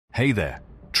Hey there,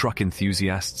 truck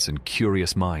enthusiasts and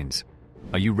curious minds.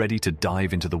 Are you ready to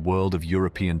dive into the world of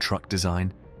European truck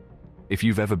design? If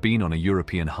you've ever been on a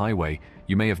European highway,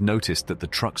 you may have noticed that the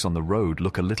trucks on the road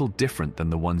look a little different than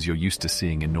the ones you're used to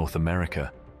seeing in North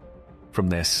America. From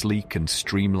their sleek and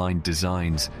streamlined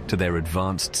designs to their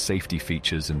advanced safety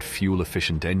features and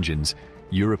fuel-efficient engines,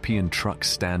 European trucks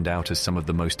stand out as some of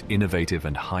the most innovative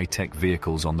and high-tech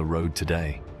vehicles on the road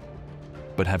today.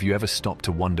 But have you ever stopped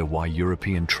to wonder why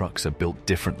European trucks are built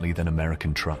differently than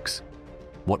American trucks?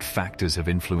 What factors have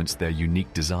influenced their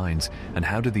unique designs, and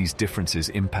how do these differences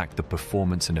impact the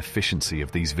performance and efficiency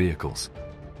of these vehicles?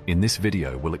 In this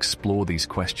video, we'll explore these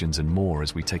questions and more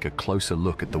as we take a closer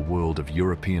look at the world of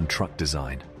European truck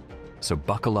design. So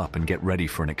buckle up and get ready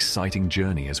for an exciting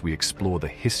journey as we explore the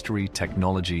history,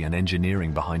 technology, and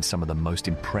engineering behind some of the most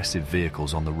impressive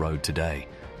vehicles on the road today.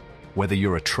 Whether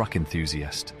you're a truck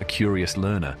enthusiast, a curious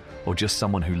learner, or just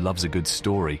someone who loves a good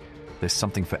story, there's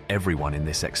something for everyone in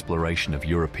this exploration of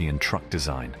European truck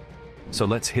design. So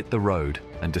let's hit the road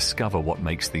and discover what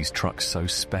makes these trucks so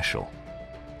special.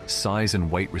 Size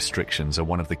and weight restrictions are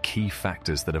one of the key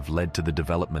factors that have led to the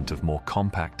development of more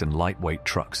compact and lightweight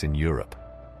trucks in Europe.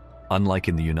 Unlike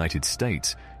in the United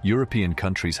States, European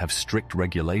countries have strict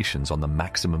regulations on the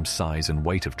maximum size and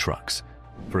weight of trucks.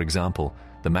 For example,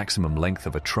 the maximum length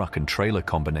of a truck and trailer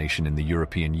combination in the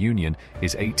European Union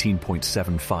is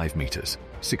 18.75 meters,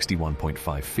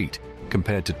 61.5 feet,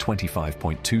 compared to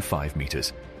 25.25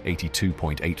 meters,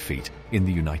 82.8 feet, in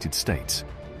the United States.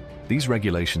 These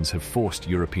regulations have forced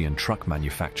European truck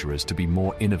manufacturers to be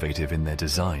more innovative in their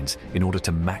designs in order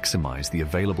to maximize the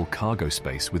available cargo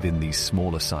space within these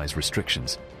smaller size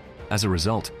restrictions. As a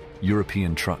result,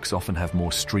 European trucks often have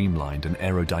more streamlined and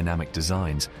aerodynamic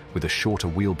designs with a shorter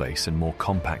wheelbase and more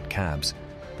compact cabs.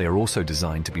 They are also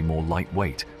designed to be more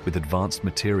lightweight, with advanced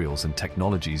materials and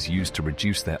technologies used to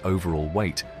reduce their overall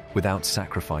weight without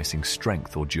sacrificing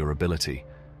strength or durability.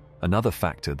 Another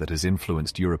factor that has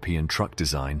influenced European truck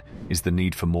design is the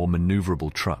need for more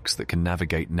maneuverable trucks that can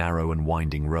navigate narrow and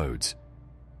winding roads.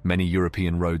 Many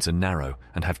European roads are narrow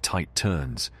and have tight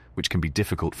turns, which can be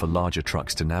difficult for larger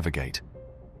trucks to navigate.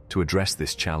 To address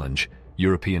this challenge,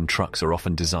 European trucks are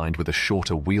often designed with a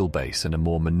shorter wheelbase and a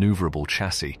more maneuverable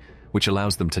chassis, which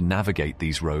allows them to navigate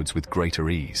these roads with greater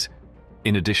ease.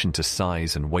 In addition to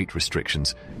size and weight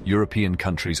restrictions, European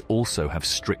countries also have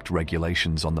strict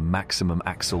regulations on the maximum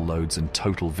axle loads and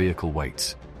total vehicle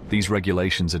weights. These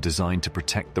regulations are designed to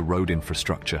protect the road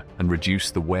infrastructure and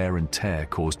reduce the wear and tear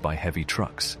caused by heavy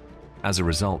trucks. As a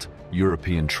result,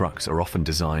 European trucks are often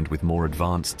designed with more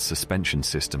advanced suspension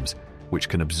systems, which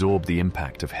can absorb the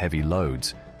impact of heavy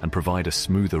loads and provide a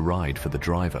smoother ride for the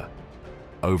driver.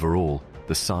 Overall,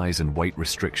 the size and weight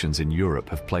restrictions in Europe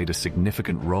have played a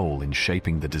significant role in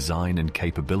shaping the design and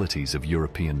capabilities of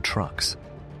European trucks.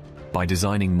 By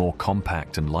designing more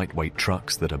compact and lightweight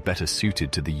trucks that are better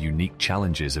suited to the unique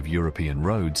challenges of European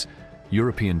roads,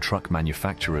 European truck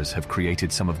manufacturers have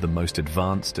created some of the most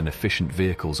advanced and efficient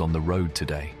vehicles on the road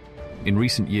today. In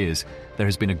recent years, there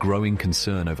has been a growing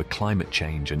concern over climate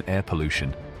change and air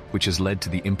pollution, which has led to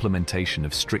the implementation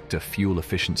of stricter fuel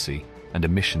efficiency and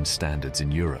emission standards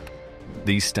in Europe.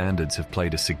 These standards have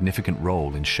played a significant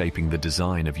role in shaping the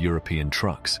design of European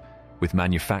trucks, with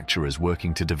manufacturers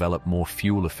working to develop more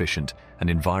fuel-efficient and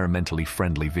environmentally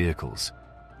friendly vehicles.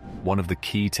 One of the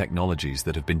key technologies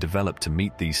that have been developed to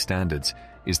meet these standards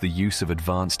is the use of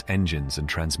advanced engines and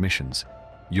transmissions.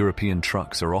 European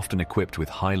trucks are often equipped with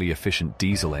highly efficient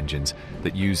diesel engines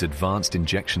that use advanced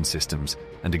injection systems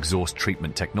and exhaust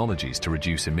treatment technologies to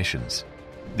reduce emissions.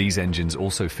 These engines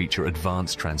also feature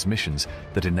advanced transmissions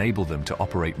that enable them to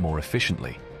operate more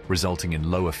efficiently, resulting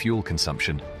in lower fuel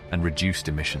consumption and reduced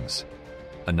emissions.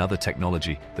 Another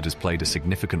technology that has played a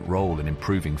significant role in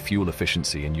improving fuel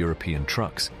efficiency in European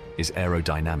trucks is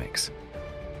aerodynamics.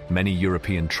 Many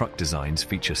European truck designs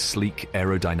feature sleek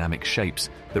aerodynamic shapes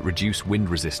that reduce wind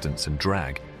resistance and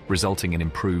drag, resulting in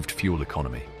improved fuel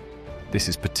economy. This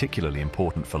is particularly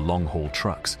important for long-haul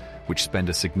trucks, which spend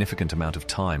a significant amount of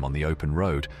time on the open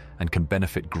road and can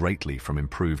benefit greatly from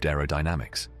improved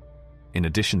aerodynamics. In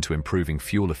addition to improving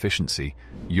fuel efficiency,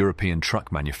 European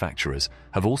truck manufacturers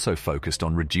have also focused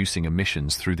on reducing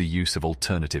emissions through the use of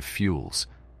alternative fuels.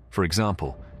 For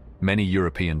example, many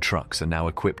European trucks are now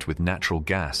equipped with natural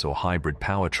gas or hybrid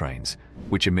powertrains,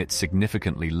 which emit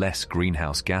significantly less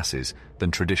greenhouse gases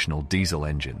than traditional diesel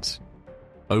engines.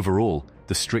 Overall,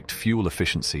 the strict fuel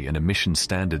efficiency and emission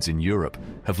standards in Europe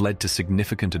have led to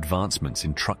significant advancements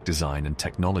in truck design and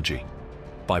technology.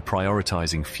 By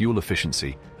prioritizing fuel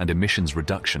efficiency and emissions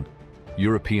reduction,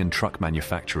 European truck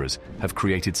manufacturers have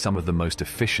created some of the most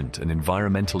efficient and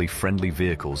environmentally friendly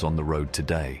vehicles on the road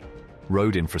today.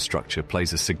 Road infrastructure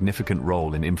plays a significant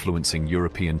role in influencing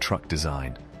European truck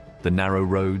design. The narrow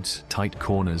roads, tight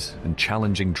corners, and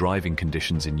challenging driving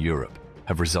conditions in Europe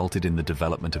have resulted in the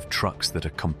development of trucks that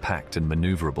are compact and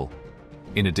maneuverable.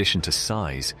 In addition to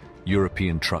size,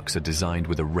 European trucks are designed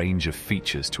with a range of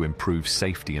features to improve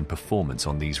safety and performance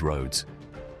on these roads.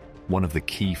 One of the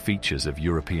key features of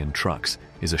European trucks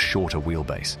is a shorter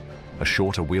wheelbase. A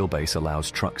shorter wheelbase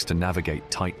allows trucks to navigate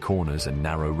tight corners and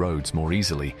narrow roads more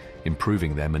easily,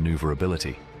 improving their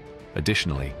maneuverability.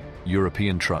 Additionally,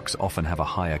 European trucks often have a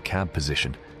higher cab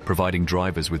position, providing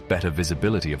drivers with better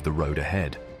visibility of the road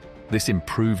ahead. This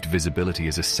improved visibility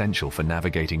is essential for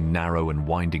navigating narrow and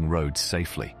winding roads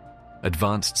safely.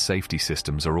 Advanced safety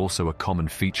systems are also a common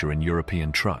feature in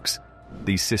European trucks.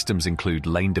 These systems include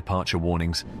lane departure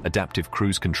warnings, adaptive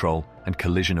cruise control, and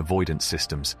collision avoidance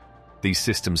systems. These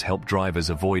systems help drivers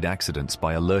avoid accidents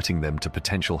by alerting them to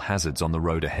potential hazards on the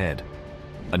road ahead.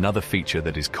 Another feature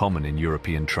that is common in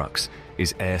European trucks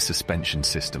is air suspension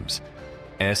systems.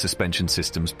 Air suspension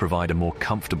systems provide a more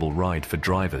comfortable ride for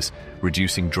drivers,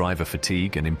 reducing driver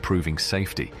fatigue and improving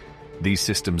safety. These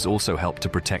systems also help to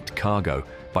protect cargo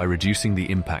by reducing the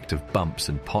impact of bumps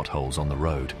and potholes on the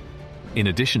road. In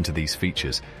addition to these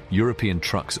features, European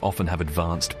trucks often have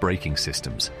advanced braking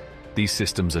systems. These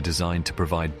systems are designed to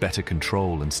provide better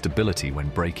control and stability when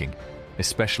braking,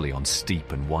 especially on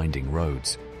steep and winding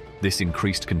roads. This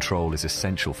increased control is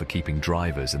essential for keeping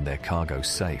drivers and their cargo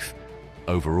safe.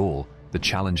 Overall, the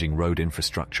challenging road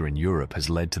infrastructure in Europe has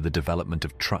led to the development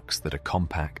of trucks that are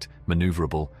compact,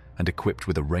 maneuverable, and equipped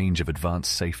with a range of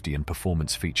advanced safety and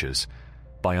performance features.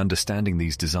 By understanding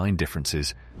these design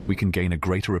differences, we can gain a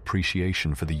greater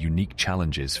appreciation for the unique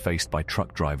challenges faced by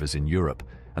truck drivers in Europe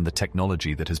and the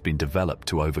technology that has been developed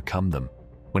to overcome them.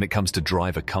 When it comes to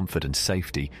driver comfort and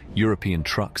safety, European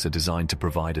trucks are designed to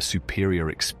provide a superior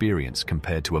experience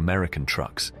compared to American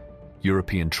trucks.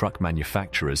 European truck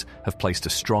manufacturers have placed a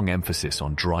strong emphasis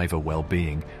on driver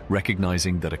well-being,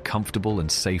 recognizing that a comfortable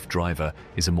and safe driver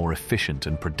is a more efficient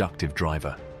and productive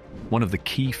driver. One of the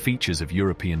key features of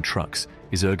European trucks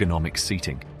is ergonomic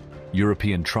seating.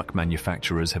 European truck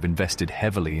manufacturers have invested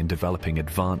heavily in developing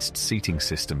advanced seating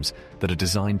systems that are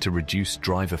designed to reduce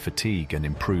driver fatigue and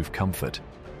improve comfort.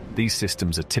 These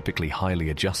systems are typically highly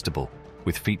adjustable,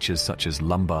 with features such as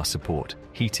lumbar support,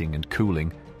 heating and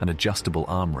cooling, and adjustable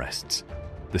armrests.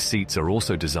 The seats are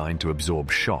also designed to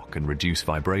absorb shock and reduce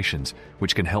vibrations,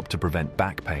 which can help to prevent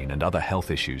back pain and other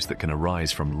health issues that can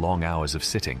arise from long hours of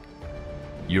sitting.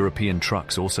 European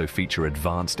trucks also feature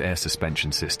advanced air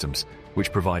suspension systems,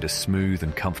 which provide a smooth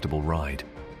and comfortable ride.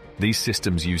 These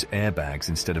systems use airbags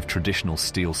instead of traditional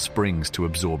steel springs to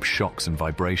absorb shocks and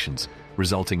vibrations,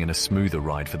 resulting in a smoother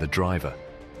ride for the driver.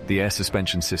 The air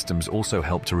suspension systems also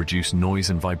help to reduce noise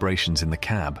and vibrations in the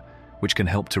cab, which can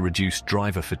help to reduce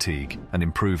driver fatigue and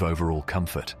improve overall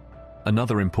comfort.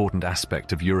 Another important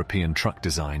aspect of European truck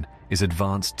design is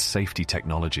advanced safety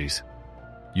technologies.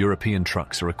 European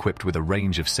trucks are equipped with a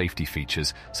range of safety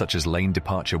features such as lane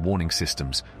departure warning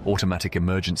systems, automatic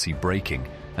emergency braking,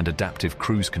 and adaptive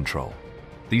cruise control.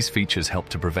 These features help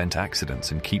to prevent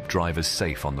accidents and keep drivers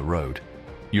safe on the road.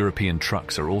 European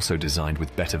trucks are also designed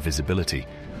with better visibility,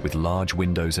 with large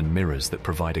windows and mirrors that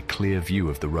provide a clear view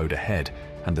of the road ahead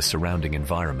and the surrounding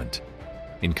environment.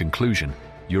 In conclusion,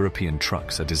 European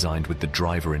trucks are designed with the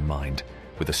driver in mind,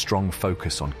 with a strong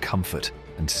focus on comfort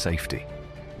and safety.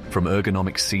 From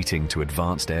ergonomic seating to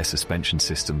advanced air suspension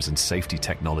systems and safety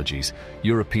technologies,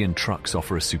 European trucks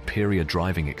offer a superior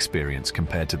driving experience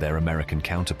compared to their American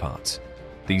counterparts.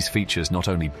 These features not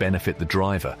only benefit the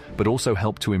driver, but also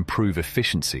help to improve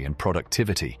efficiency and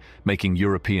productivity, making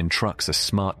European trucks a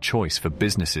smart choice for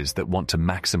businesses that want to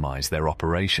maximize their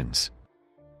operations.